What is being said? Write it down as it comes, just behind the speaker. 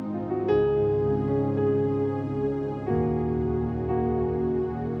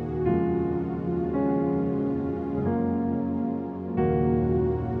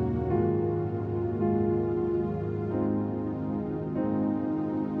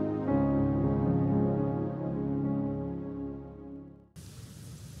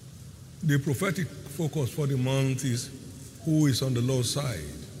The prophetic focus for the month is who is on the Lord's side.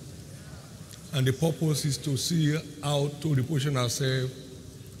 And the purpose is to see how to reposition ourselves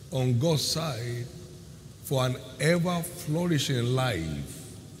on God's side for an ever flourishing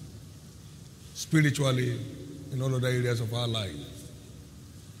life, spiritually, in all other areas of our life.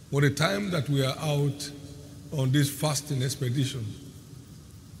 For the time that we are out on this fasting expedition,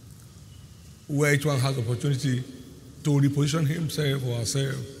 where each one has opportunity to reposition himself or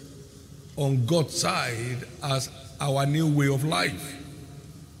herself on God's side as our new way of life.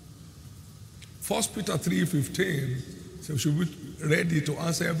 1 Peter 3:15 says we should be ready to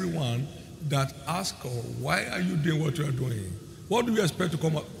answer everyone that asks, why are you doing what you are doing? What do you expect to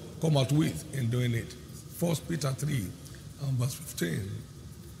come out with in doing it? 1 Peter 3 and verse 15.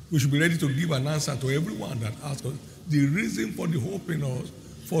 We should be ready to give an answer to everyone that asks us the reason for the hope in us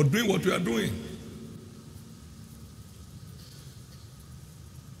for doing what we are doing.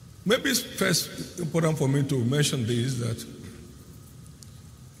 Maybe it's first important for me to mention this, that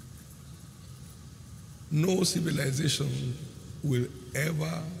no civilization will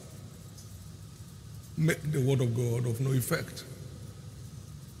ever make the word of God of no effect.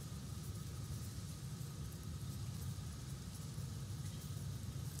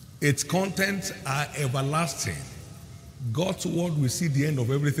 Its contents are everlasting. God's word will see the end of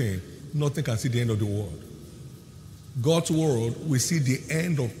everything. Nothing can see the end of the world. God's word will see the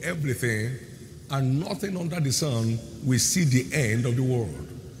end of everything, and nothing under the sun will see the end of the world.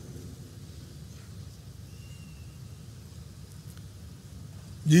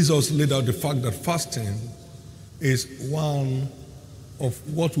 Jesus laid out the fact that fasting is one of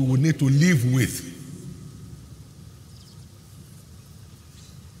what we will need to live with.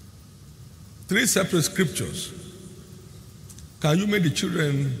 3 separate scriptures. Can you make the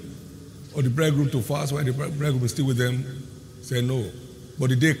children or the bridegroom to fast while the bridegroom is still with them? Say no.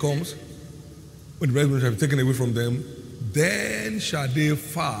 But the day comes when the bridegroom shall be taken away from them, then shall they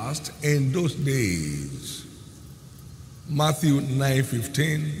fast in those days. Matthew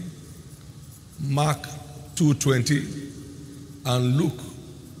 9:15, Mark 2:20, and Luke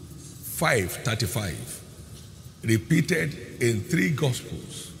 5:35. Repeated in 3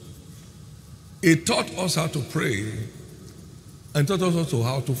 Gospels. It taught us how to pray and taught us also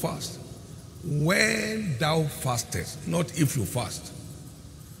how to fast. When thou fastest, not if you fast.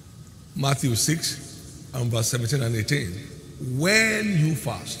 Matthew 6 and verse 17 and 18. When you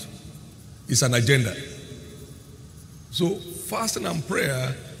fast, it's an agenda. So fasting and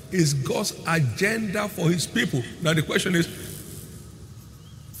prayer is God's agenda for his people. Now the question is,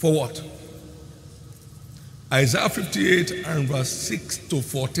 for what? Isaiah 58 and verse 6 to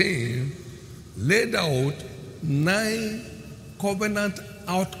 14 laid out 9 covenant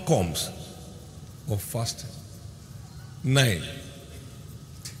outcomes of fasting. 9.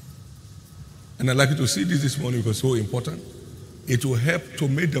 And I'd like you to see this morning because it's so important. It will help to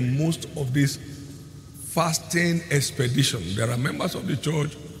make the most of this fasting expedition. There are members of the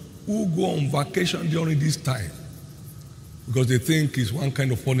church who go on vacation during this time because they think it's one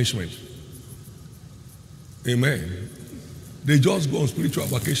kind of punishment. Amen. They just go on spiritual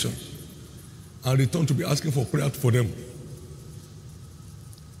vacation and return to be asking for prayer for them.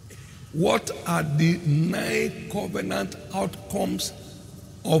 What are the 9 covenant outcomes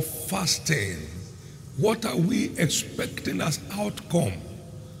of fasting? What are we expecting as outcome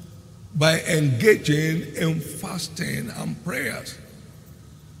by engaging in fasting and prayers?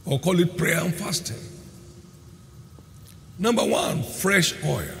 Or call it prayer and fasting. Number 1, fresh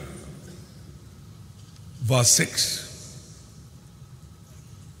oil. Verse 6.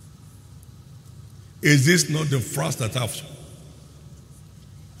 Is this not the fast that I've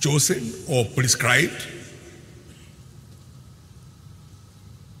chosen or prescribed?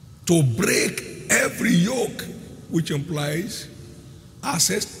 To break every yoke, which implies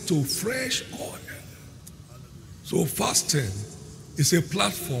access to fresh oil. So fasting is a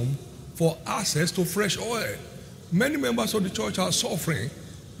platform for access to fresh oil. Many members of the church are suffering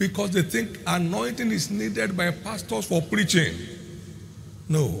because they think anointing is needed by pastors for preaching.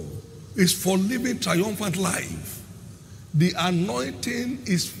 No. Is for living triumphant life. The anointing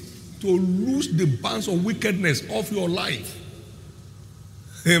is to loose the bands of wickedness off your life.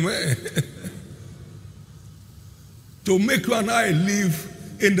 Amen. To make you and I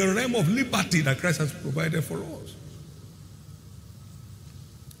live in the realm of liberty that Christ has provided for us.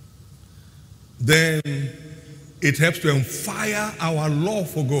 Then it helps to enfire our love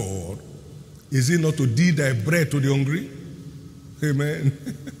for God. Is it not to deal thy bread to the hungry? Amen.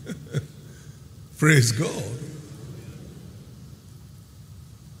 Praise God.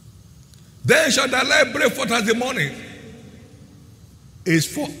 Then shall thy light break forth as the morning, is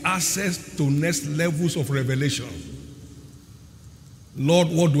for access to next levels of revelation. Lord,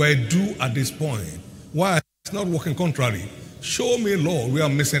 what do I do at this point? Why it's not working contrary? Show me, Lord, we are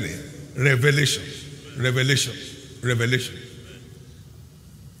missing it. Revelation, revelation, revelation.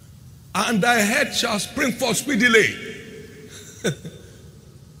 And thy head shall spring forth speedily.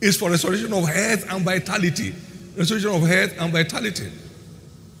 It's for restoration of health and vitality. Restoration of health and vitality.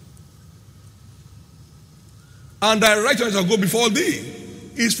 And thy righteousness shall go before thee.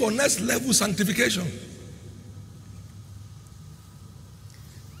 It's for next level sanctification.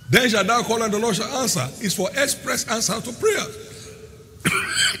 Then shall thou call and the Lord shall answer. It's for express answer to prayer.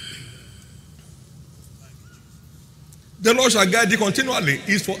 The Lord shall guide thee continually.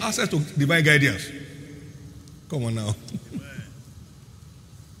 It's for access to divine guidance. Come on now.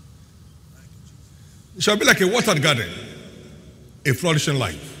 It shall be like a watered garden, a flourishing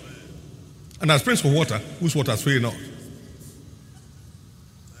life. And as springs for water, whose water is flowing out.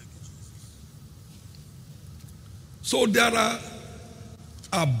 So there are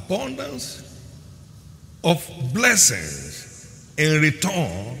abundance of blessings in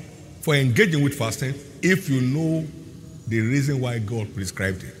return for engaging with fasting if you know the reason why God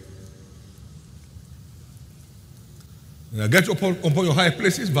prescribed it. Now get upon your high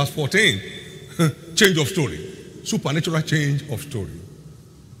places, verse 14. Change of story. Supernatural change of story.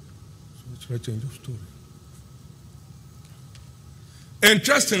 Supernatural change of story.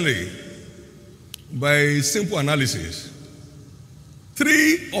 Interestingly, by simple analysis,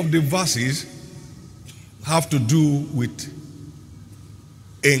 3 of the verses have to do with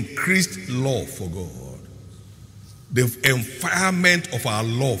increased love for God, the environment of our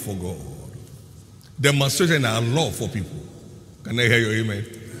love for God, demonstrating our love for people. Can I hear your amen?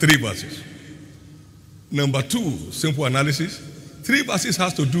 3 verses. Number 2, simple analysis. 3 verses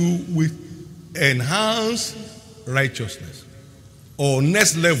has to do with enhanced righteousness or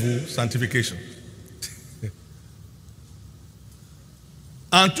next level sanctification.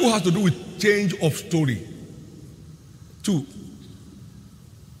 And 2 has to do with change of story. 2.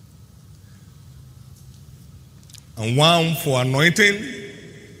 And 1 for anointing.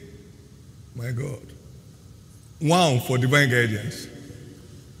 My God. 1 for divine guidance.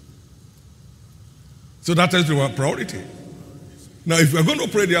 So that is our priority. Now, if we're going to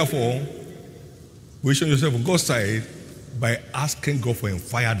pray, therefore, position yourself on God's side by asking God for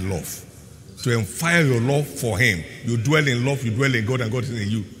inspired love. To inspire your love for Him. You dwell in love, you dwell in God, and God is in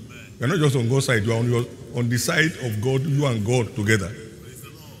you. You're not just on God's side, you're on the side of God, you and God together.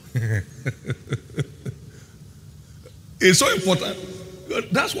 It's so important.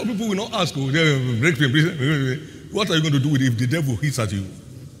 That's what people will not ask. What are you going to do with it if the devil hits at you?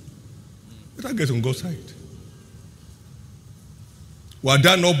 Better get on God's side. Were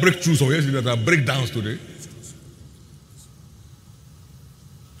there no breakthroughs or yesterday that are breakdowns today?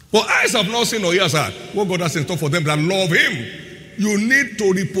 For eyes have not seen or ears heard what God has in store for them that love Him. You need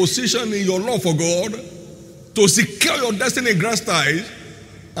to reposition in your love for God to secure your destiny in Christ's eyes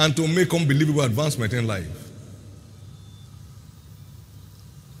and to make unbelievable advancement in life.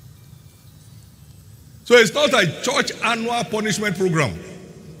 So it's not a church annual punishment program.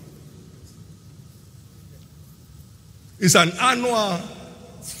 It's an annual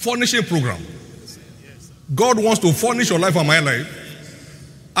furnishing program. God wants to furnish your life and my life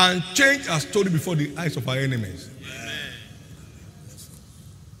and change our story before the eyes of our enemies.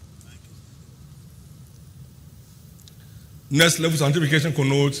 Next level sanctification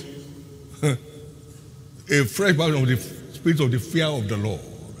connotes a fresh baptism of the spirit of the fear of the Lord.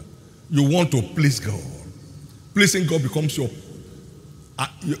 You want to please God. Pleasing God becomes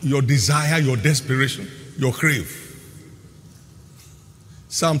your desire, your desperation, your crave.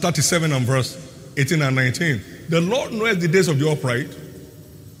 Psalm 37 and verse 18 and 19. The Lord knows the days of the upright.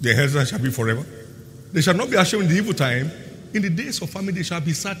 Their inheritance shall be forever. They shall not be ashamed in the evil time. In the days of famine, they shall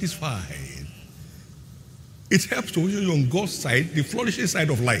be satisfied. It helps to you on God's side, the flourishing side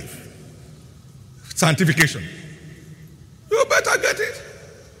of life. Sanctification. You better get it.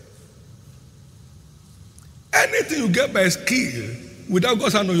 Anything you get by skill without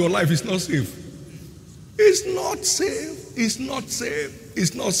God's hand on your life is not safe. It's not safe. It's not safe.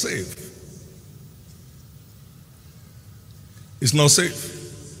 It's not safe. It's not safe.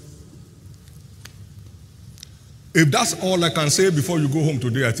 If that's all I can say before you go home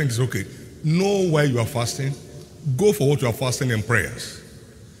today, I think it's okay. Know why you are fasting. Go for what you are fasting in prayers.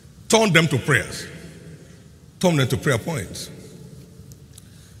 Turn them to prayers. Turn them to prayer points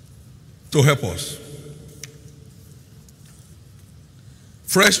to help us.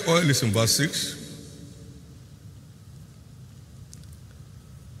 Fresh oil is in verse 6.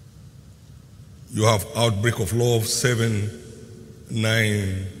 You have outbreak of love 7,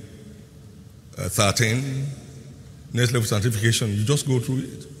 9:13. Next level sanctification, you just go through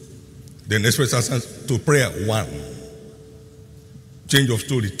it. Then next person to prayer 1. Change of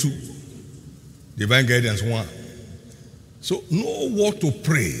story 2. Divine guidance 1. So know what to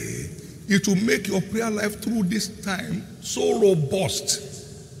pray. It will make your prayer life through this time so robust.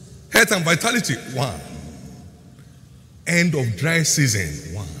 Health and vitality 1. End of dry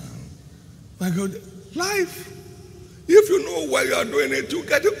season 1. My God, life. If you know why you are doing it, you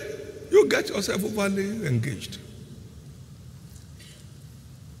get yourself overly engaged.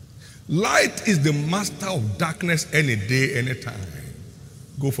 Light is the master of darkness any day, any time.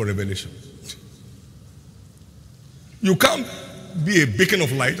 Go for revelation. You can't be a beacon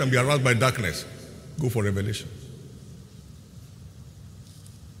of light and be aroused by darkness. Go for revelation.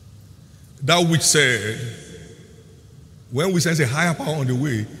 That which said, when we sense a higher power on the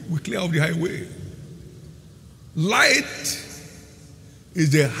way, we clear off the highway. Light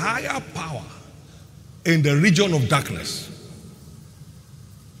is the higher power in the region of darkness.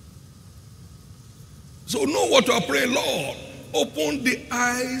 So know what you are praying, Lord. Open the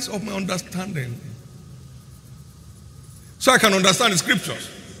eyes of my understanding so I can understand the scriptures.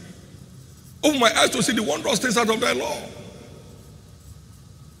 Open my eyes to see the wondrous things out of thy law.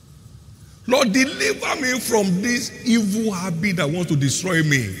 Lord, deliver me from this evil habit that wants to destroy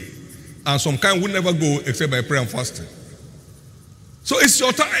me. And some kind will never go except by prayer and fasting. So it's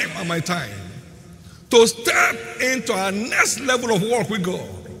your time and my time to step into our next level of work with God,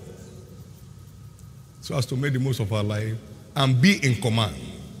 so as to make the most of our life and be in command.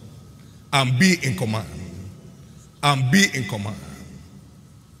 And be in command. And be in command.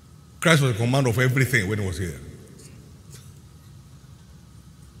 Christ was in command of everything when he was here.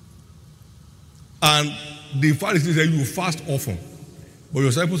 And the Pharisees said, you fast often. But your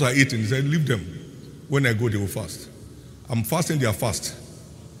disciples are eating. He said, leave them. When I go, they will fast. I'm fasting, they are fast.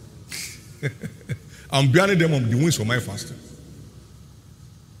 I'm bearing them on the wings of my fasting.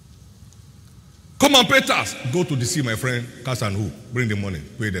 Come and pay tax. Go to the sea, my friend. Cast and who? Bring the money.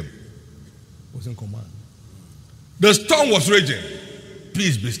 Pay them. Was in command. The storm was raging.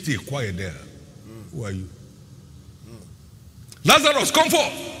 Peace, be still. Quiet there. Who are you? Lazarus, come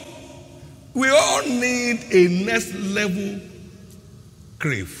forth. We all need a next level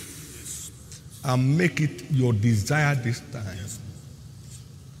crave. And make it your desire this time.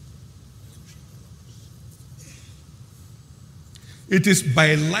 It is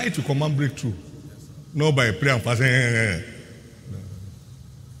by light to command breakthrough. Not by prayer and fasting. No.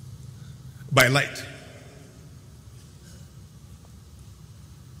 By light.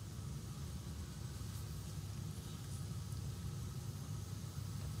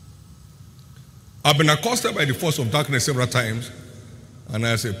 I've been accosted by the force of darkness several times, and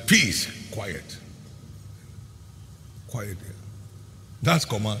I say, peace, quiet. Quiet there. That's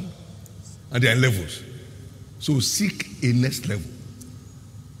command. And there are levels. So seek a next level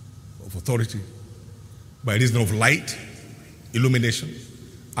of authority by reason of light, illumination,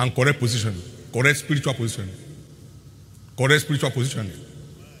 and correct position, correct spiritual position. Correct spiritual position.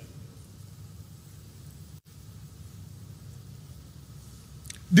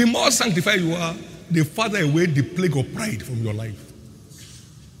 The more sanctified you are, the farther away the plague of pride from your life.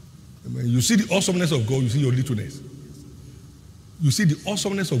 Amen. You see the awesomeness of God, you see your littleness. You see the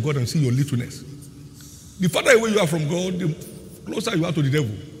awesomeness of God and see your littleness. The farther away you are from God, the closer you are to the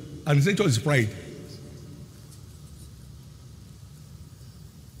devil. And the essential is pride.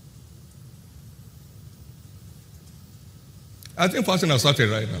 I think fasting has started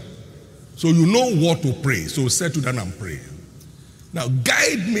right now. So you know what to pray. So settle down and pray. Now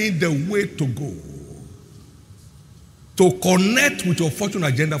guide me the way to go, to connect with your fortune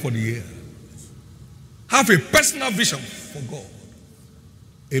agenda for the year. Have a personal vision for God.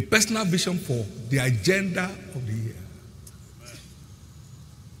 A personal vision for the agenda of the year.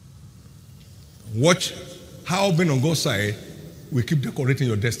 Watch how being on God's side will keep decorating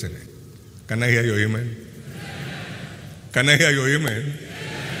your destiny. Can I hear your amen? Can I hear your amen?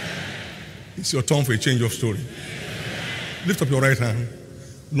 It's your turn for a change of story. Lift up your right hand.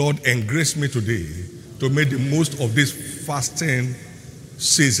 Lord, engrace me today to make the most of this fasting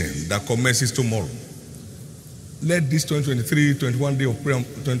season that commences tomorrow. Let this 2023, 21 days of prayer,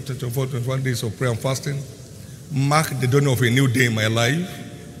 24, 21 days of prayer and fasting mark the dawning of a new day in my life.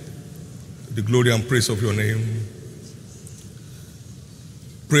 The glory and praise of your name.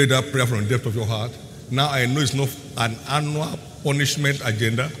 Pray that prayer from the depth of your heart. Now I know it's not an annual punishment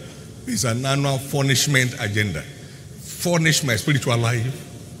agenda. It's an annual furnishment agenda. Furnish my spiritual life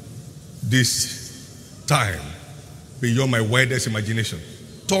this time beyond my widest imagination.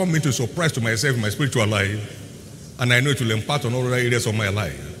 Turn me to surprise to myself in my spiritual life And I know it will impart on all other areas of my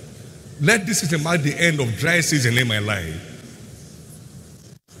life. Let this season mark the end of dry season in my life.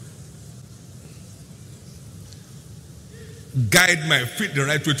 Guide my feet the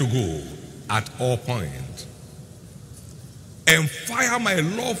right way to go at all points. And fire my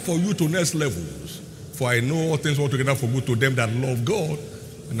love for you to next levels. For I know all things work together for good to them that love God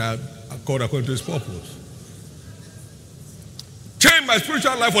and are called according to his purpose. Change my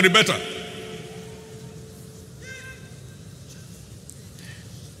spiritual life for the better.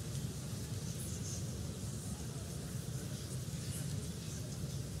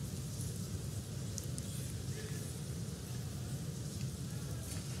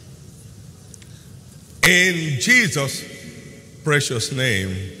 In Jesus' precious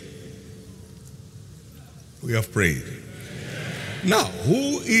name, we have prayed. Now,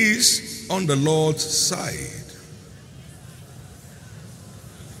 who is on the Lord's side?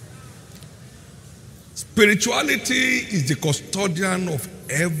 Spirituality is the custodian of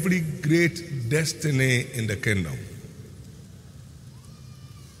every great destiny in the kingdom.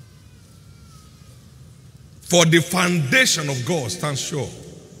 For the foundation of God stands sure.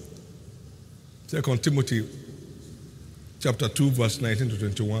 2 Timothy chapter 2, verse 19 to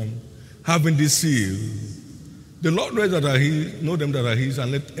 21. Having this seal, the Lord knows that are his, know them that are his,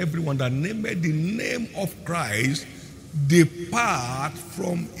 and let everyone that nameth the name of Christ depart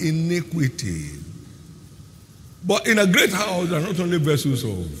from iniquity. But in a great house, there are not only vessels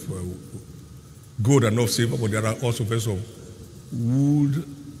of gold and of silver, but there are also vessels of wood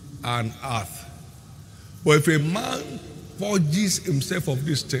and earth. But if a man purges himself of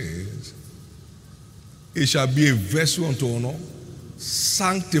these things, he shall be a vessel unto honor,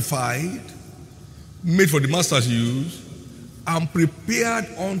 sanctified, made for the master's use, and prepared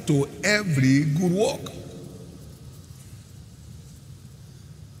unto every good work.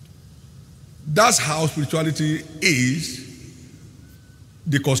 That's how spirituality is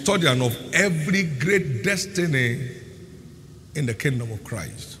the custodian of every great destiny in the kingdom of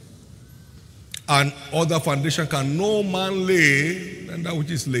Christ. And other foundation can no man lay than that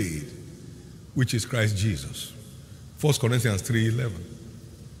which is laid, which is Christ Jesus. 1 Corinthians 3:11.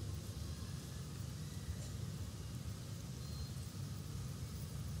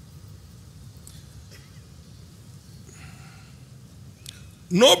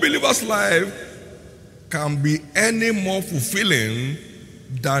 No believer's life can be any more fulfilling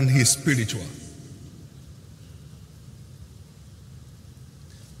than his spiritual.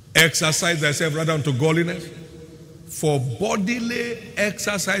 Exercise thyself rather unto godliness, for bodily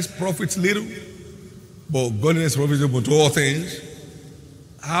exercise profits little, but godliness profits unto all things,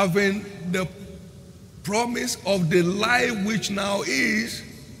 having the promise of the life which now is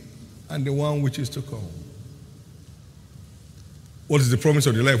and the one which is to come. What is the promise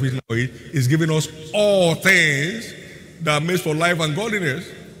of the life which now is? It's giving us all things that are made for life and godliness.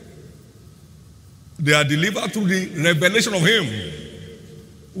 They are delivered through the revelation of him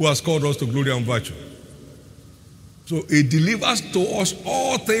who has called us to glory and virtue. So it delivers to us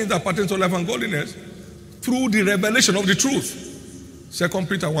all things that pertain to life and godliness through the revelation of the truth. 2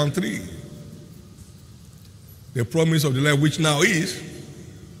 Peter 1:3. The promise of the life which now is,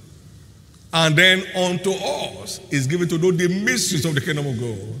 and then unto us is given to know the mysteries of the kingdom of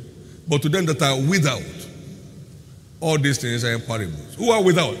God. But to them that are without, all these things are in parables. Who are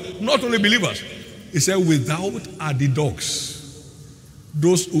without? Not only believers. He said, without are the dogs.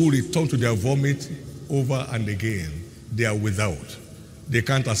 Those who return to their vomit over and again, they are without. They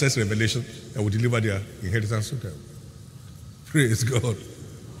can't access revelation that will deliver their inheritance to them. Praise God.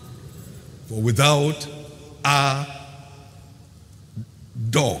 For without are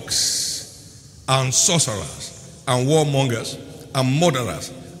dogs and sorcerers and warmongers and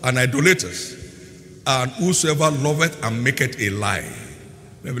murderers and idolaters and whosoever loveth and maketh a lie.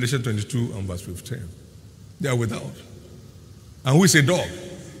 Revelation 22 and verse 15. They are without. And who is a dog?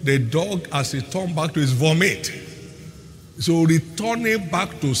 The dog has returned back to his vomit. So returning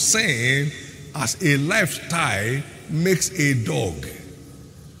back to sin as a lifestyle makes a dog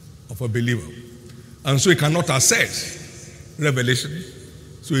of a believer. And so he cannot access revelation.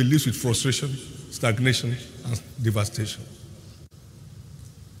 So he lives with frustration, stagnation, and devastation.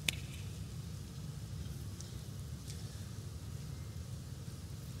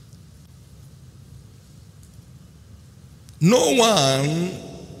 No one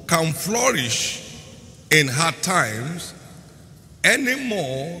can flourish in hard times any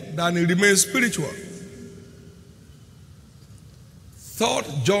more than he remains spiritual. 3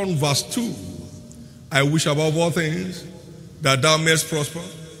 John verse 2, I wish above all things that thou mayest prosper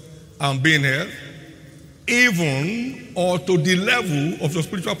and be in health, even or to the level of your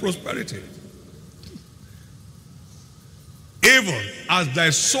spiritual prosperity. even as thy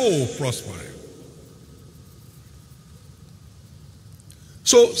soul prospereth.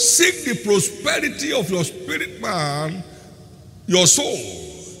 So seek the prosperity of your spirit man, your soul,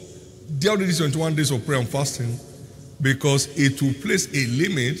 during these 21 days of prayer and fasting, because it will place a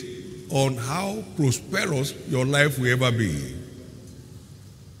limit on how prosperous your life will ever be.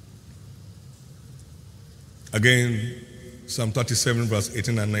 Again, Psalm 37, verse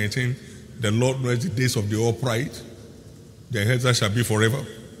 18 and 19, the Lord knows the days of the upright. Their inheritance shall be forever.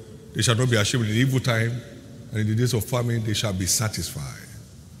 They shall not be ashamed in the evil time, and in the days of famine they shall be satisfied.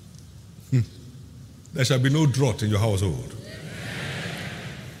 There shall be no drought in your household.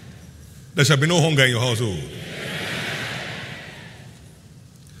 There shall be no hunger in your household.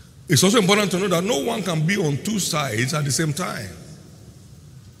 It's also important to know that no one can be on two sides at the same time.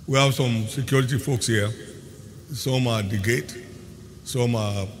 We have some security folks here. Some are at the gate. Some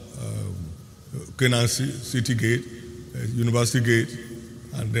are Canaan City Gate, University Gate,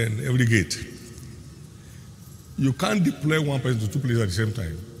 and then every gate. You can't deploy one person to two places at the same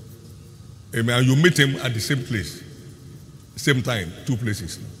time. Amen. You meet him at the same place, same time, two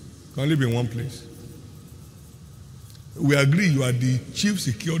places. You can only be in one place. We agree you are the chief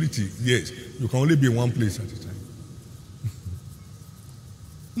security. Yes, you can only be in one place at a time.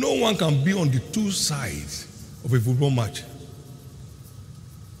 No one can be on the two sides of a football match.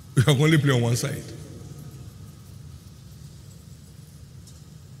 You can only play on one side.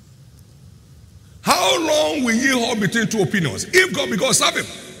 How long will ye hold between two opinions? If God be God, serve him.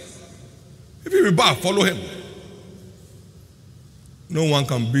 If he be bad, follow him. No one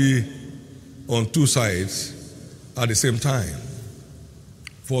can be on two sides at the same time.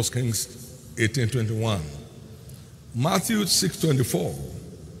 1 Kings 18:21. Matthew 6:24.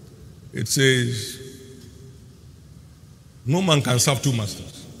 It says, no man can serve two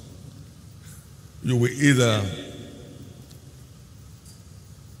masters. You will either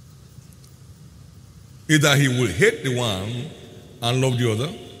he will hate the one and love the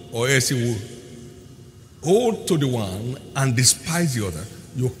other, or else he will hold to the one and despise the other.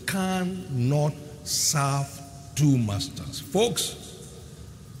 You cannot serve two masters. Folks,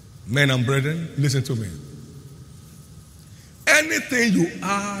 men and brethren, listen to me. Anything you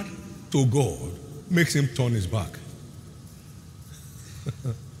add to God makes him turn his back.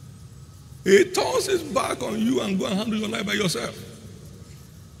 He turns his back on you and go and handle your life by yourself.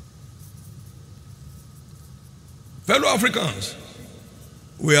 Fellow Africans,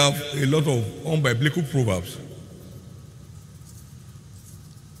 we have a lot of unbiblical proverbs.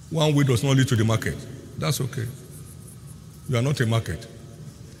 One way does not lead to the market. That's okay. You are not a market.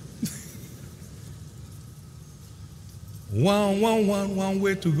 One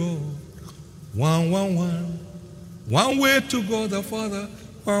way to go. One way to go, the Father.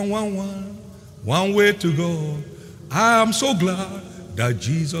 One way to go. I am so glad that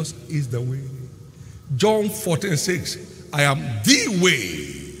Jesus is the way. John 14:6. I am the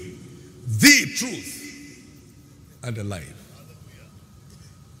way, the truth, and the life.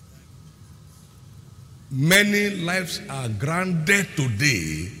 Many lives are granted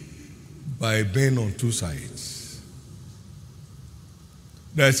today by being on two sides.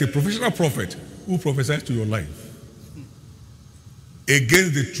 There is a professional prophet who prophesies to your life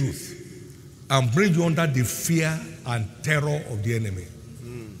against the truth and brings you under the fear and terror of the enemy.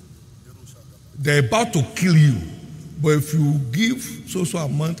 They're about to kill you, but if you give so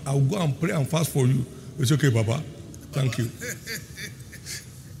amount, I'll go and pray and fast for you. It's okay, Baba. Thank you.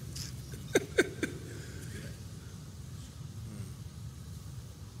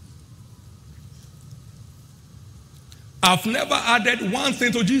 I've never added one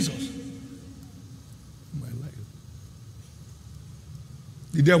thing to Jesus in my life.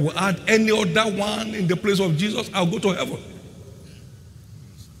 The devil add any other one in the place of Jesus, I'll go to heaven.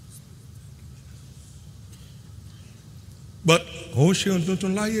 But ó ṣeun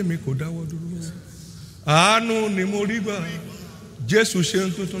tuntun láyé mi kò dáwọ́ dúró. Àánú ni mo rí gbà. Jésù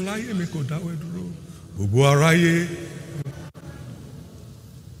ṣeun tuntun láyé mi kò dáwọ́ dúró. Gbogbo aráyé.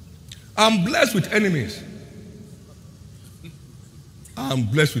 I'm blessed with enemies. I'm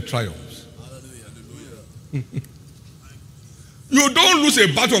blessed with triumphs. You don't lose a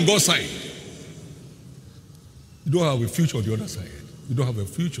battle on God's side. You don't have a future on the other side. You don't have a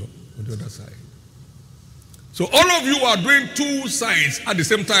future on the other side. So all of you are doing two sides at the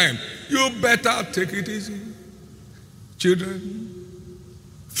same time. You better take it easy. Children,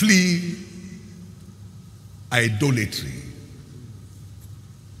 flee idolatry.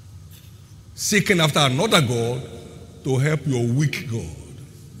 Seeking after another God to help your weak God.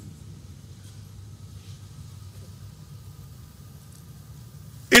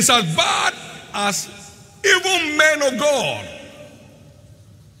 It's as bad as even men of God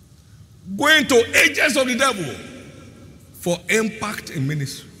going to agents of the devil for impact in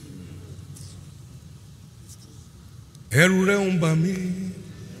ministry. Ẹ̀rù rẹ̀ ń bà mí,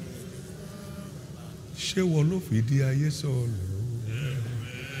 ṣé wọ́n ló fìdí ayé sọ̀rọ̀?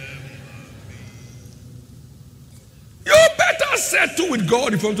 You better settle with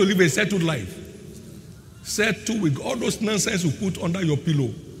God if you want to live a settled life. Settle with God. All those nonsense you put under your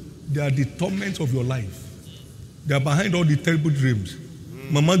pillow, they are the torments of your life. They are behind all the terrible dreams.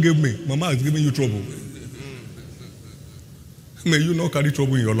 Mama has given you trouble. May you not carry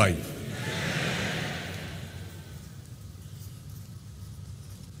trouble in your life.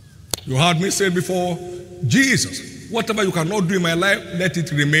 You heard me say before, Jesus, whatever you cannot do in my life, let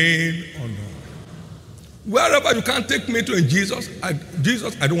it remain undone. Wherever you can't take me to in Jesus, I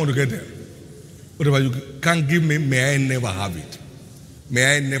don't want to get there. Whatever you can't give me, may I never have it.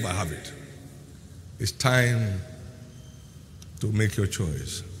 May I never have it. It's time to make your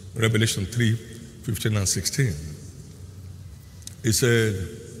choice. Revelation 3:15 and 16. He said,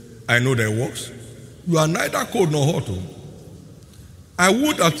 I know thy works. You are neither cold nor hot. I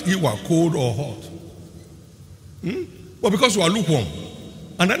would that you were cold or hot. But because you are lukewarm,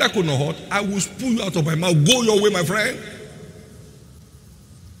 and neither cold nor hot, I will spew you out of my mouth. Go your way, my friend.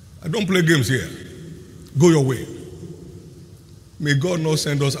 I don't play games here. Go your way. May God not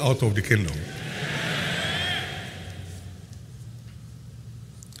send us out of the kingdom.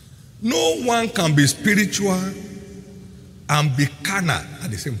 No one can be spiritual and be carnal at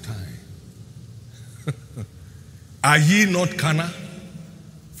the same time. Are ye not carnal?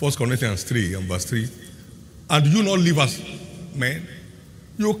 1 Corinthians 3 and verse 3. And do you not live as men?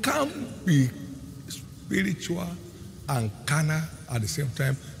 You can't be spiritual and carnal at the same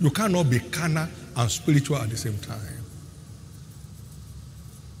time. You cannot be carnal and spiritual at the same time.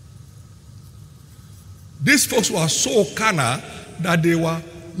 These folks were so carnal that they were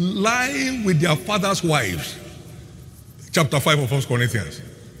lying with their father's wives. Chapter 5 of 1 Corinthians.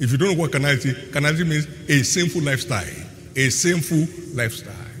 If you don't know what carnality means a sinful lifestyle. A sinful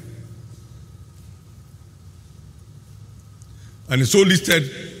lifestyle. And it's so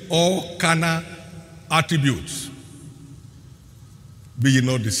listed all carnal attributes. Be ye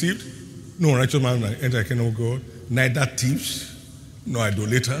not deceived. No righteous man will enter the kingdom of God. Neither thieves, nor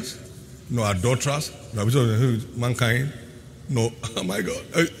idolaters, nor adulterers, nor mankind. No, oh my God.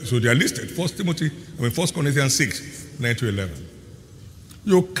 So they are listed. 1 Corinthians 6, 9 to 11.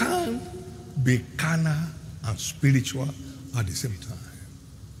 You can't be carnal and spiritual at the same time.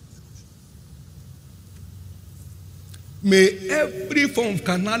 May every form of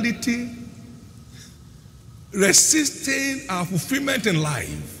carnality resisting our fulfillment in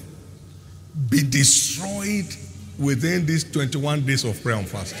life be destroyed within these 21 days of prayer and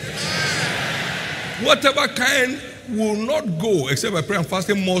fasting. Whatever kind will not go except by prayer and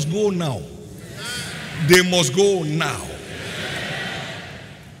fasting must go now. They must go now.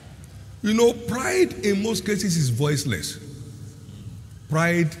 You know, pride in most cases is voiceless.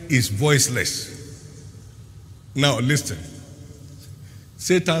 Pride is voiceless. Now listen.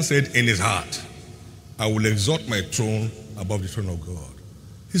 Satan said in his heart, I will exalt my throne above the throne of God.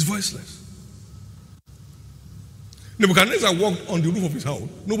 He's voiceless. Nebuchadnezzar walked on the roof of his house.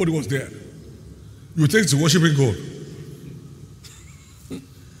 Nobody was there. You think he's worshiping God.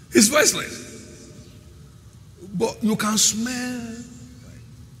 He's voiceless. But you can smell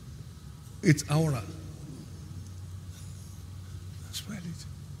its aura. Smell it.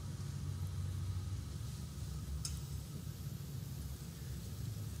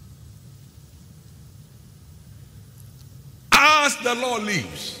 As the Lord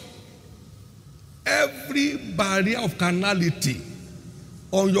lives, every barrier of carnality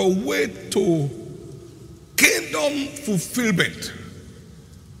on your way to kingdom fulfillment,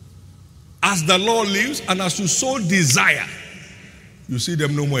 as the Lord lives and as you so desire, you see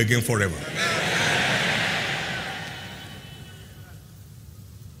them no more again forever.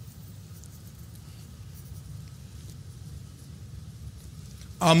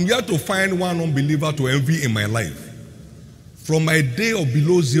 I'm yet to find one unbeliever to envy in my life. From my day of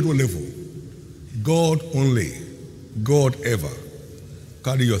below zero level, God only, God ever.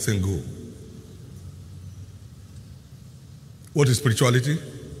 Carry your thing, go. What is spirituality?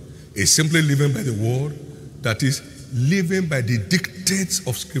 It's simply living by the word, that is, living by the dictates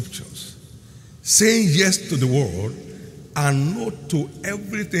of scriptures. Saying yes to the word and no to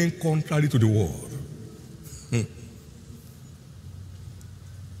everything contrary to the word.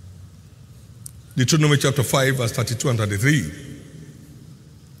 Deuteronomy chapter 5, verse 32 and 33.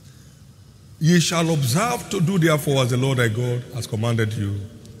 Ye shall observe to do therefore as the Lord thy God has commanded you.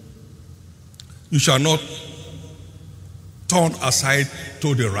 You shall not turn aside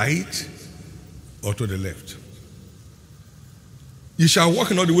to the right or to the left. You shall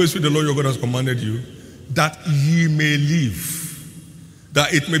walk in all the ways which the Lord your God has commanded you, that ye may live,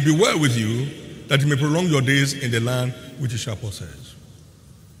 that it may be well with you, that you may prolong your days in the land which you shall possess.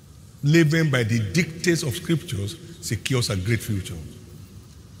 Living by the dictates of scriptures secures a great future.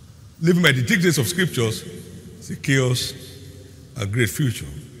 Living by the dictates of scriptures secures a great future.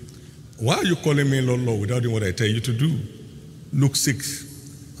 Why are you calling me Lord, Lord, without doing what I tell you to do? Luke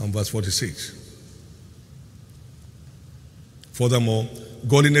 6 and verse 46. Furthermore,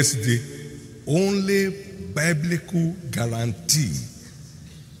 godliness is the only biblical guarantee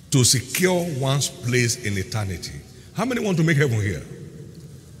to secure one's place in eternity. How many want to make heaven here?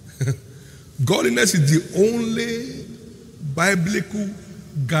 Godliness is the only biblical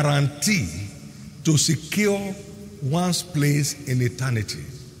guarantee to secure one's place in eternity.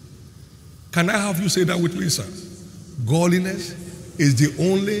 Can I have you say that with me, sir? Godliness is the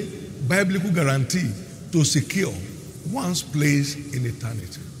only biblical guarantee to secure one's place in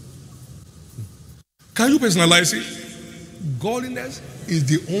eternity. Can you personalize it? Godliness is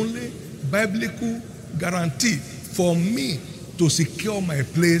the only biblical guarantee for me to secure my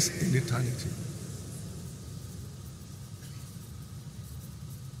place in eternity.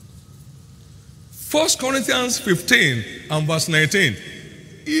 First Corinthians 15 and verse 19.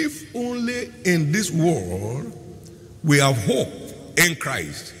 If only in this world we have hope in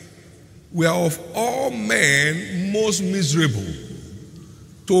Christ, we are of all men most miserable.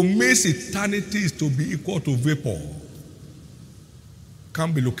 To miss eternity is to be equal to vapor.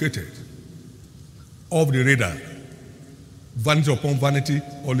 Can't be located. Off the radar. Vanity upon vanity,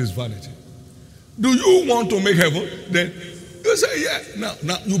 all is vanity. Do you want to make heaven? Then you say, yeah.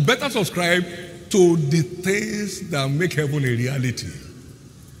 Now you better subscribe to the things that make heaven a reality.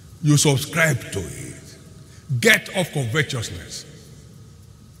 You subscribe to it. Get off covetousness.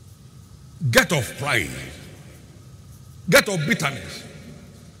 Get off pride. Get off bitterness.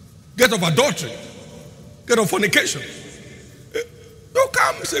 Get off adultery. Get off fornication. You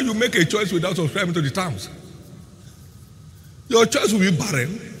can't say you make a choice without subscribing to the terms. Your choice will be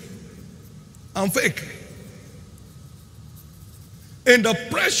barren and fake. In the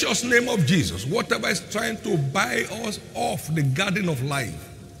precious name of Jesus, whatever is trying to buy us off the garden of life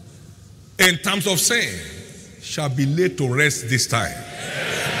in terms of sin shall be laid to rest this time.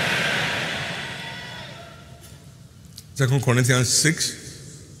 2 Corinthians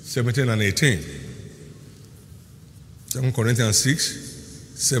 6, 17 and 18. 2 Corinthians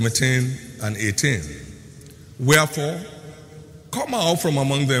 6, 17 and 18. Wherefore, come out from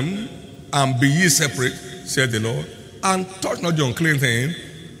among them, and be ye separate, said the Lord, and touch not the unclean thing,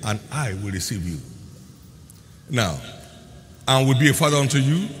 and I will receive you. Now, and will be a father unto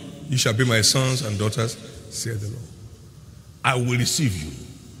you, you shall be my sons and daughters, said the Lord. I will receive you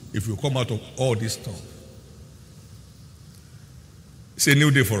if you come out of all this stuff. It's a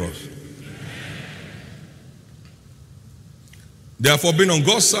new day for us. Therefore, being on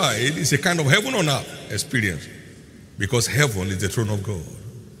God's side is a kind of heaven on earth experience, because heaven is the throne of God.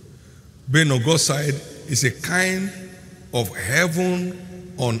 Being on God's side is a kind of heaven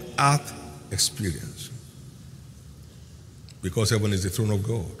on earth experience, because heaven is the throne of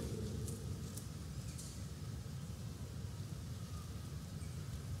God.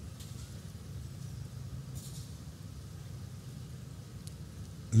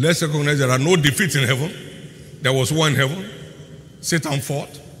 Let's recognize there are no defeats in heaven. There was one in heaven. Satan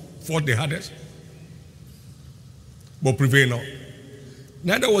fought the hardest, but prevailed not.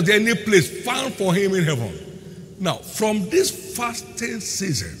 Neither was there any place found for him in heaven. Now, from this fasting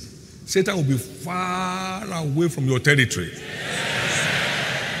season, Satan will be far away from your territory.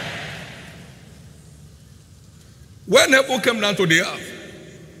 When heaven came down to the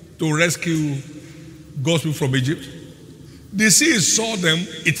earth to rescue God's people from Egypt, the sea saw them,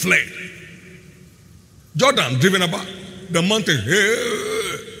 it fled. Jordan driven about. The mountain,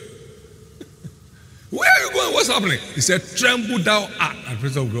 hey. Where are you going? What's happening? He said, tremble thou art at the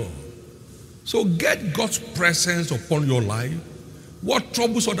presence of God. So get God's presence upon your life. What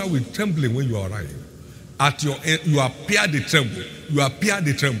troubles others with trembling when you arrive? At your end, you appear the tremble. You appear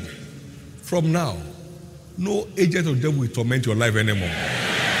the tremble. From now, no agent of the devil will torment your life anymore.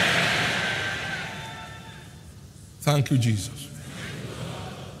 Thank you, Jesus.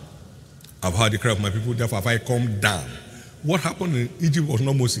 I've heard the cry of my people, therefore have I come down. What happened in Egypt was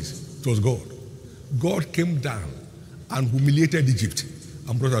not Moses, it was God. God came down and humiliated Egypt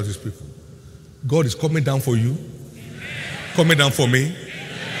and brought out his people. God is coming down for you, coming down for me.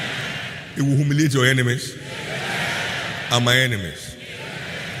 He will humiliate your enemies and my enemies.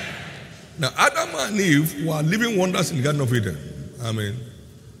 Now, Adam and Eve were living wonders in the Garden of Eden.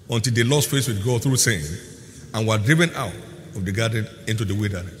 until they lost faith with God through sin and were driven out of the garden into the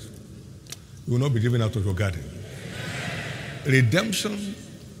wilderness. You will not be driven out of your garden. Redemption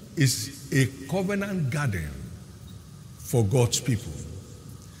is a covenant garden for God's people.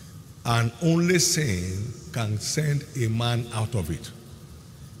 And only sin can send a man out of it.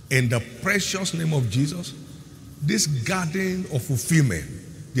 In the precious name of Jesus, this garden of fulfillment,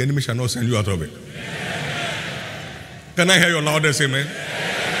 the enemy shall not send you out of it. Can I hear your loudest amen?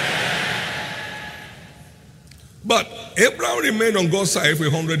 But Abraham remained on God's side for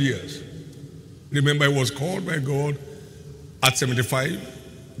 100 years. Remember, he was called by God at 75.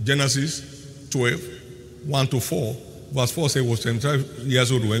 Genesis 12, 1 to 4. Verse 4 says he was 75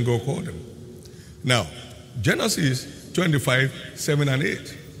 years old when God called him. Now, Genesis 25, 7 and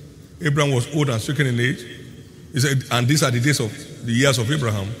 8. Abraham was old and stricken in age. He said, and these are the days of the years of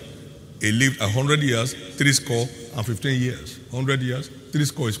Abraham. He lived 100 years, 15 years. 100 years,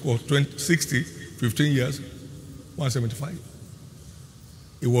 60, 15 years, 175.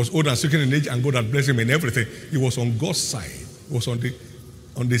 He was old and stricken in age, and God had blessed him in everything. He was on God's side. He was on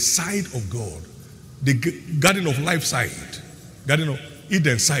the side of God. The Garden of Life side. Garden of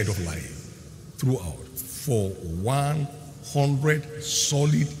Eden side of life. Throughout. For 100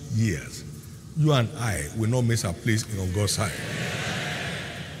 solid years. You and I will not miss our place on God's side.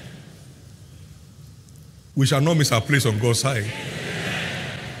 We shall not miss our place on God's side.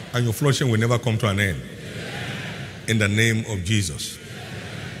 And your flourishing will never come to an end. In the name of Jesus.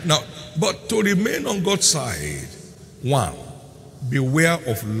 Now, but to remain on God's side, one, beware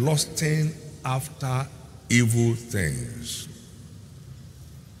of lusting after evil things.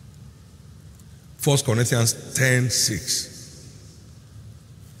 1 Corinthians 10:6.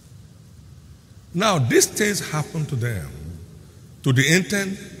 Now, these things happen to them to the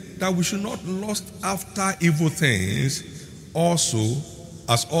intent that we should not lust after evil things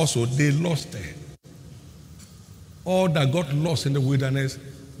as also they lusted. All that got lost in the wilderness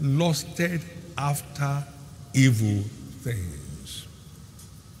lusted after evil things.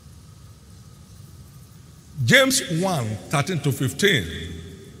 James 1:13 to 15.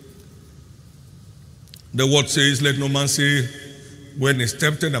 The word says, let no man say, when he's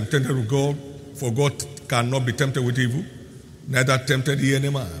tempted, I'm tempted with God, for God cannot be tempted with evil, neither tempted he any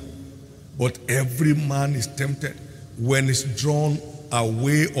man. But every man is tempted when he's drawn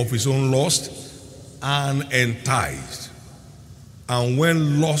away of his own lust and enticed. And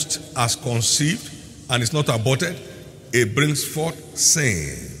when lust has conceived and is not aborted, it brings forth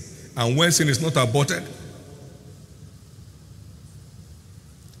sin. And when sin is not aborted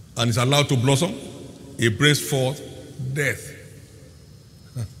and is allowed to blossom, it brings forth death.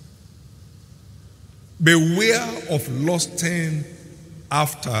 Beware of lusting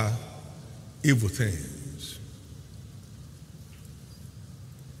after evil things.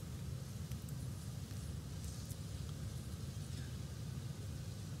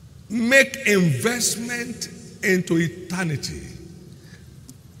 Make investment into eternity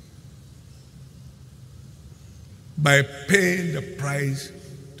by paying the price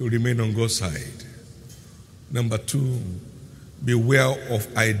to remain on God's side. Number 2, beware of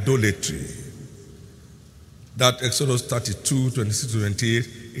idolatry. That Exodus 32, 26 to 28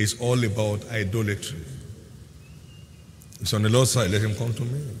 is all about idolatry. It's on the Lord's side, let him come to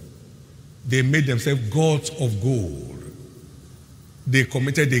me. They made themselves gods of gold. They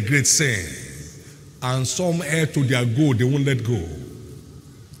committed a great sin. And some heir to their gold, they won't let go.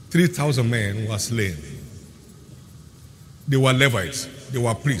 3,000 men were slain. They were Levites, they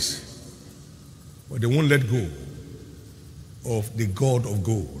were priests. But they won't let go of the God of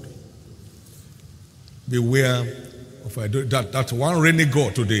gold. Beware of that one rainy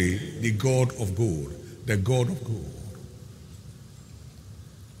God today, the God of gold, the God of gold.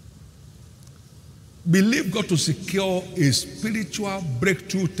 Believe God to secure a spiritual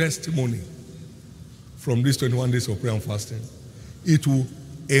breakthrough testimony from these 21 days of prayer and fasting. It will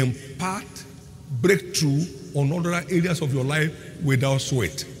impart breakthrough on other areas of your life without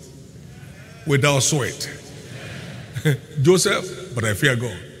sweat. Without sweat. Joseph, but I fear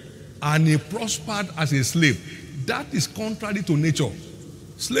God. And he prospered as a slave. That is contrary to nature.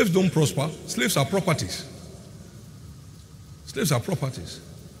 Slaves don't prosper. Slaves are properties. Slaves are properties.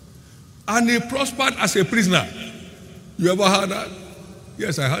 And he prospered as a prisoner. You ever heard that?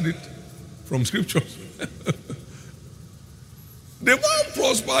 Yes, I heard it from scriptures. The man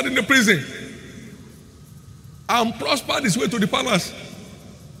prospered in the prison and prospered his way to the palace.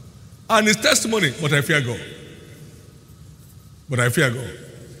 And his testimony, but I fear God. But I fear God.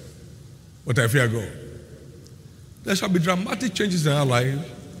 But I fear God. There shall be dramatic changes in our life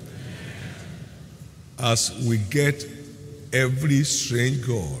as we get every strange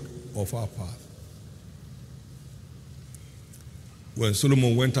god of our path. When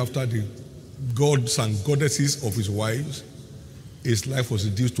Solomon went after the gods and goddesses of his wives, his life was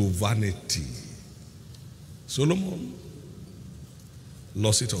reduced to vanity. Solomon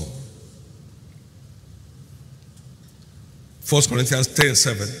lost it all. 1 Corinthians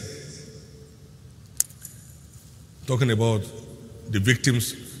 10:7, talking about the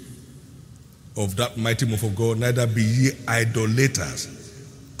victims of that mighty move of God. Neither be ye idolaters,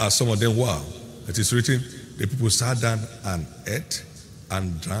 as some of them were. It is written, the people sat down and ate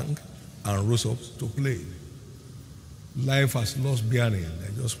and drank and rose up to play. Life has lost bearing.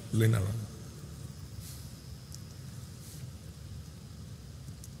 They're just playing around.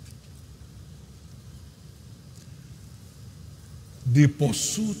 The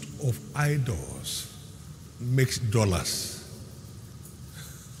pursuit of idols makes dollars.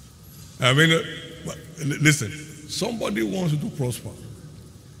 I mean, listen, somebody wants you to prosper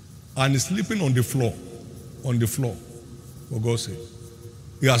and is sleeping on the floor, for God's sake.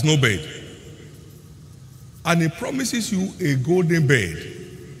 He has no bed. And he promises you a golden bed,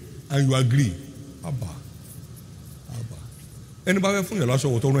 and you agree. Abba. Anybody from your last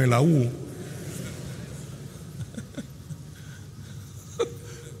show?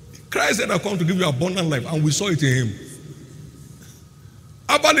 Christ said, I come to give you abundant life, and we saw it in him.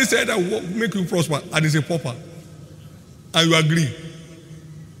 Abba said, I will make you prosper, and he's a pauper. And you agree.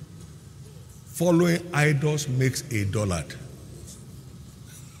 Following idols makes a dollar.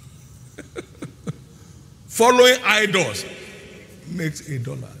 Following idols makes a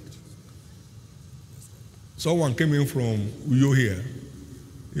dollar. Someone came in from Uyo here.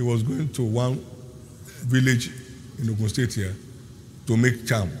 He was going to one village in Ogun State here to make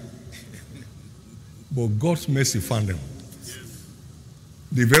charm. But God's mercy found him.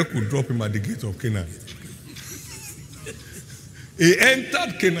 The vehicle dropped him at the gate of Canaan. He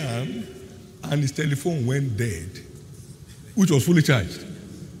entered Canaan and his telephone went dead, which was fully charged.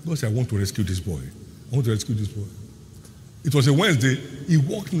 God said, I want to rescue this boy. I want to rescue this boy. It was a Wednesday. He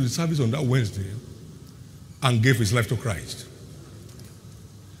walked into the service on that Wednesday and gave his life to Christ.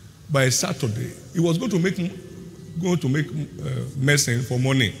 By Saturday, he was going to make medicine for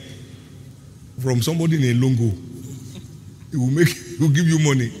money from somebody in a Lungu. He will give you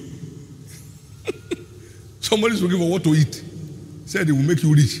money. Somebody's looking for what to eat. Said he will make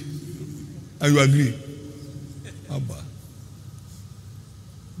you rich. And you agree. Abba.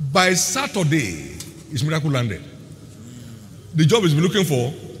 By Saturday, his miracle landed. The job he's been looking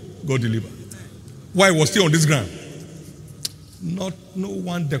for, God delivered. Why he was still on this ground? No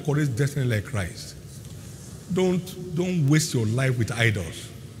one decorates destiny like Christ. Don't waste your life with idols.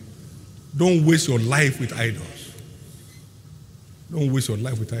 Don't waste your life with idols. Don't waste your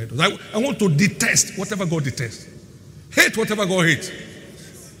life with idols. I want to detest whatever God detests. Hate whatever God hates.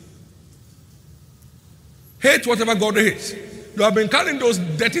 Hate whatever God hates. You have been carrying those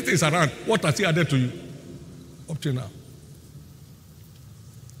dirty things around. What has he added to you? Up to now.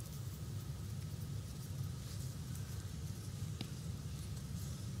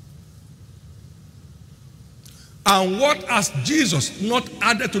 And what has Jesus not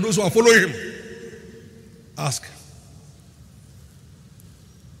added to those who are following him? Ask.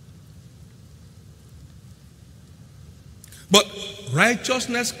 But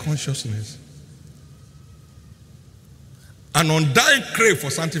righteousness, consciousness, an undying crave for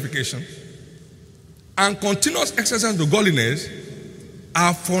sanctification, and continuous exercise of godliness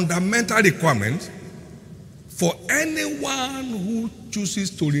are fundamental requirements for anyone who chooses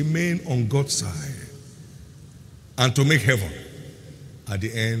to remain on God's side and to make heaven at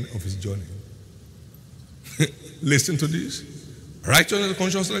the end of his journey. Listen to this. Righteousness and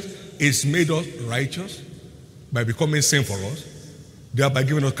consciousness is made us righteous by becoming sin for us, thereby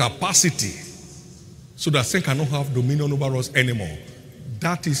giving us capacity so that sin cannot have dominion over us anymore.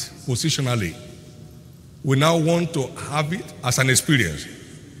 That is positionally. We now want to have it as an experience.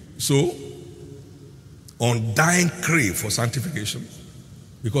 So, undying crave for sanctification,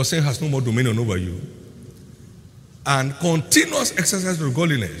 because sin has no more dominion over you, and continuous exercise of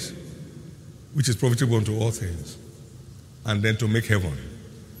godliness, which is profitable unto all things, and then to make heaven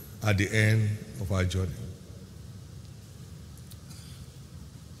at the end of our journey.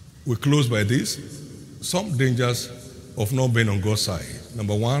 We close by this. Some dangers of not being on God's side.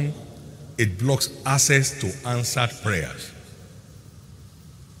 Number one, it blocks access to answered prayers.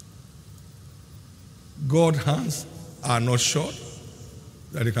 God's hands are not short,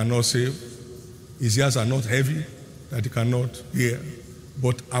 that he cannot save. His ears are not heavy, that he cannot hear.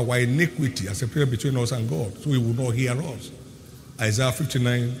 But our iniquity has appeared between us and God, so he will not hear us. Isaiah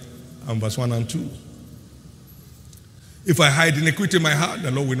 59 and verse 1 and 2. If I hide iniquity in my heart,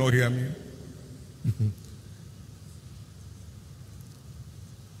 the Lord will not hear me.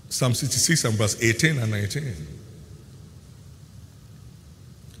 Psalm 66 and verse 18 and 19.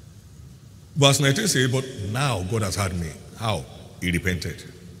 Verse 19 says, but now God has heard me. How? He repented.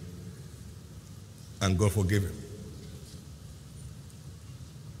 And God forgave him.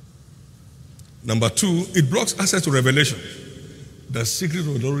 Number two, it blocks access to revelation. The secret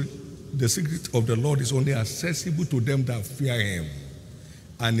of the Lord is only accessible to them that fear him,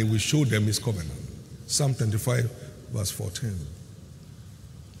 and he will show them his covenant. Psalm 25, verse 14.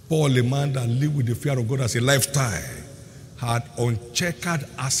 Paul, a man that lived with the fear of God as a lifestyle, had uncheckered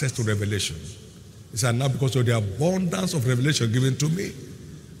access to revelation. He said, now because of the abundance of revelation given to me,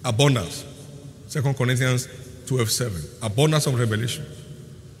 abundance. 2 Corinthians 12:7. Abundance of revelation.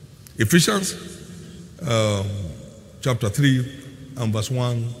 Ephesians chapter 3 and verse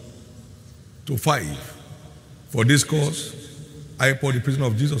 1 to 5. For this cause, I, Paul, the prisoner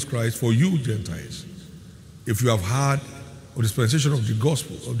of Jesus Christ, for you Gentiles, if you have heard of the dispensation of the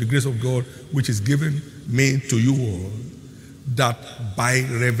gospel, of the grace of God, which is given me to you all, that by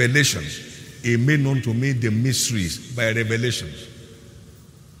revelation, he made known to me the mysteries by revelation.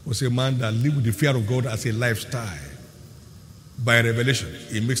 Was a man that lived with the fear of God as a lifestyle. By revelation,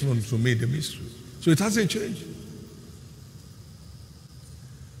 he makes known to me the mysteries. So it hasn't changed.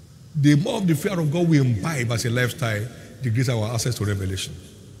 The more of the fear of God we imbibe as a lifestyle, the greater our access to revelation.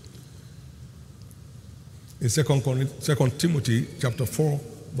 In 2 Timothy chapter 4,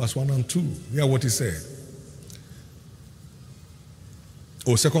 verse 1 and 2, hear what he said.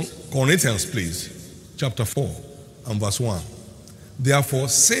 Or 2 Corinthians, please, chapter 4 and verse 1. Therefore,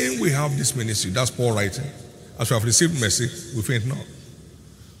 saying we have this ministry, that's Paul writing, as we have received mercy, we faint not,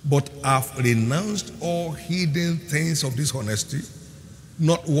 but have renounced all hidden things of dishonesty,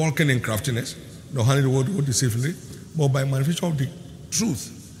 not walking in craftiness, nor handling the word deceitfully, but by manifestation of the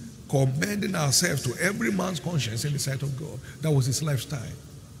truth, commending ourselves to every man's conscience in the sight of God. That was his lifestyle.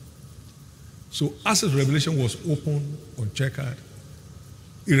 So access to revelation was open, uncheckered,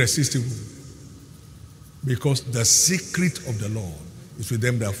 irresistible, because the secret of the Lord is with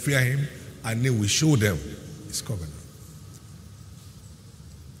them that fear him, and he will show them his covenant.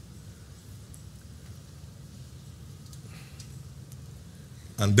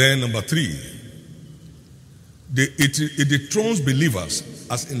 And then number 3, it dethrones believers,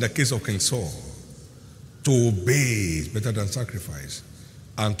 as in the case of King Saul. To obey is better than sacrifice,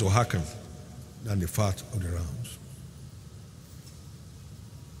 and to hearken than the fat of the rams.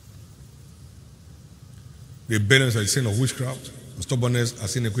 Rebellion as a sin of witchcraft, and stubbornness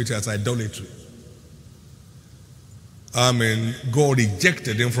as iniquity, as idolatry. God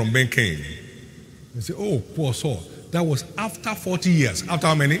rejected him from being king. They say, oh, poor Saul. That was after 40 years. After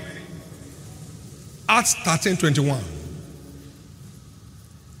how many? Acts 13:21.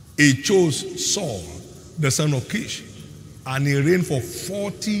 He chose Saul, the son of Kish, and he reigned for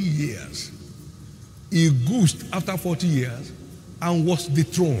 40 years. He goosed after 40 years and was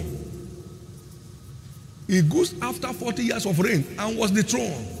dethroned. He goosed after 40 years of reign and was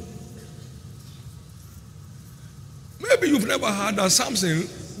dethroned. Maybe you've never heard that Samson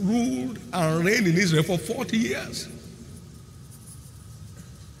ruled and reigned in Israel for 40 years.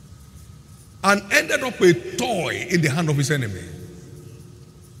 And ended up a toy in the hand of his enemy.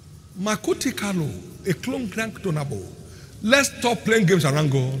 Makoti Kalo, a clone crank tonabo. Let's stop playing games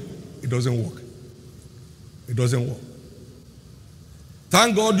around God. It doesn't work. It doesn't work.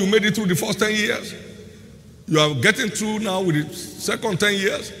 Thank God you made it through the first 10 years. You are getting through now with the second 10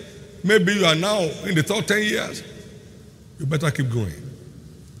 years. Maybe you are now in the third 10 years. You better keep going.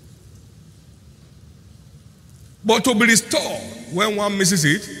 But to be restored when one misses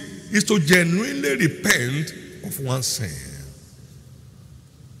it is to genuinely repent of one's sin.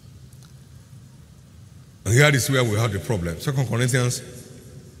 And here is where we have the problem. 2 Corinthians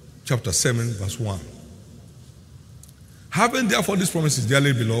chapter 7, verse 1. Having therefore these promises,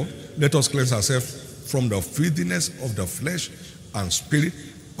 dearly beloved, let us cleanse ourselves from the filthiness of the flesh and spirit,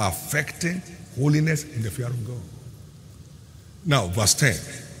 perfecting holiness in the fear of God. Now, verse 10.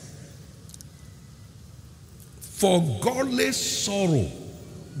 For godly sorrow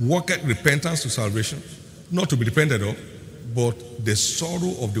worketh repentance to salvation, not to be depended on, but the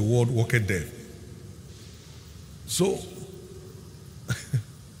sorrow of the world worketh death. So,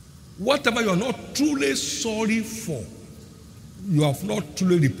 whatever you are not truly sorry for, you have not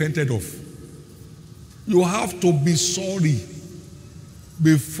truly repented of. You have to be sorry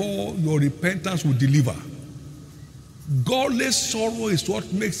before your repentance will deliver. Godly sorrow is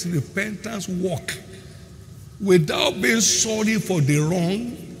what makes repentance work. Without being sorry for the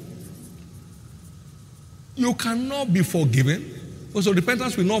wrong, you cannot be forgiven because your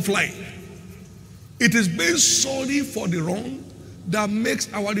repentance will not fly. It is being sorry for the wrong that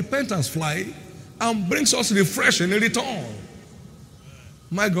makes our repentance fly and brings us refreshing in return.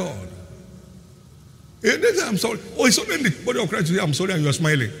 My God. I'm sorry. Oh, it's only in the body of Christ to say, I'm sorry, and you are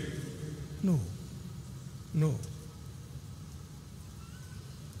smiling. No. No.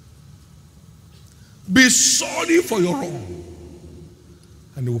 Be sorry for your wrong,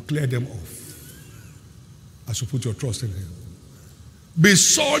 and He will clear them off as you put your trust in Him. Be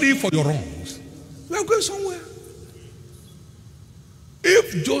sorry for your wrongs. We are going somewhere.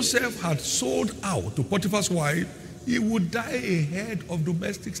 If Joseph had sold out to Potiphar's wife, he would die a head of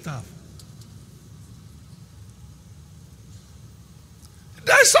domestic staff.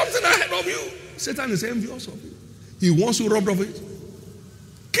 There's something ahead of you. Satan is envious of you. He wants you robbed of it.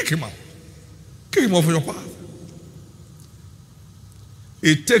 Kick him out. Kick him off your path.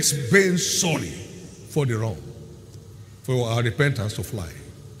 It takes being sorry for the wrong, for our repentance to fly.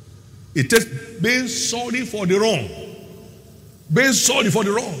 It takes being sorry for the wrong. Being sorry for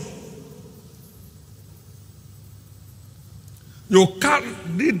the wrong. You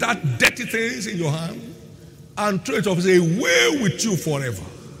carry that dirty things in your hand and throw it off and say, away with you forever.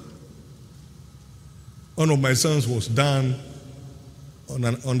 One of my sons was down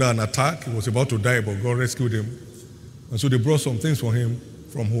under an attack. He was about to die, but God rescued him. And so they brought some things for him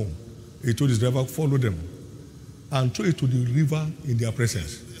from home. He told his driver, follow them and throw it to the river in their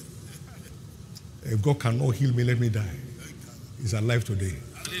presence. If God cannot heal me, let me die. He's alive today.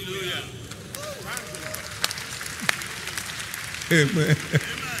 Hallelujah. Amen.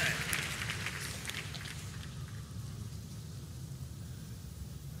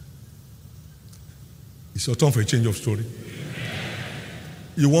 It's your turn for a change of story.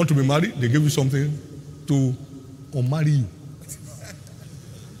 You want to be married? They give you something to unmarry you.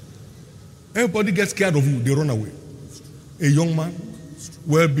 Everybody gets scared of you. They run away. A young man,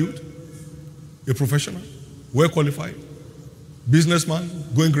 well-built, a professional, well-qualified, businessman,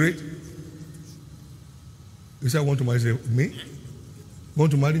 going great. You say, I want to marry. Say, me? You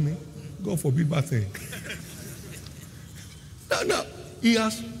want to marry me? God forbid bad thing. No. He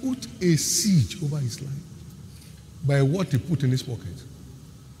has put a siege over his life by what he put in his pocket.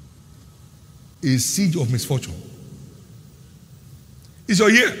 A siege of misfortune. It's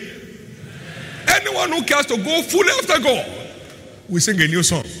your year. Anyone who cares to go fully after God will sing a new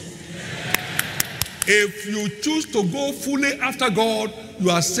song. If you choose to go fully after God,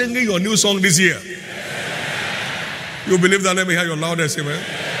 you are singing your new song this year. You believe that? Let me hear your loudest amen.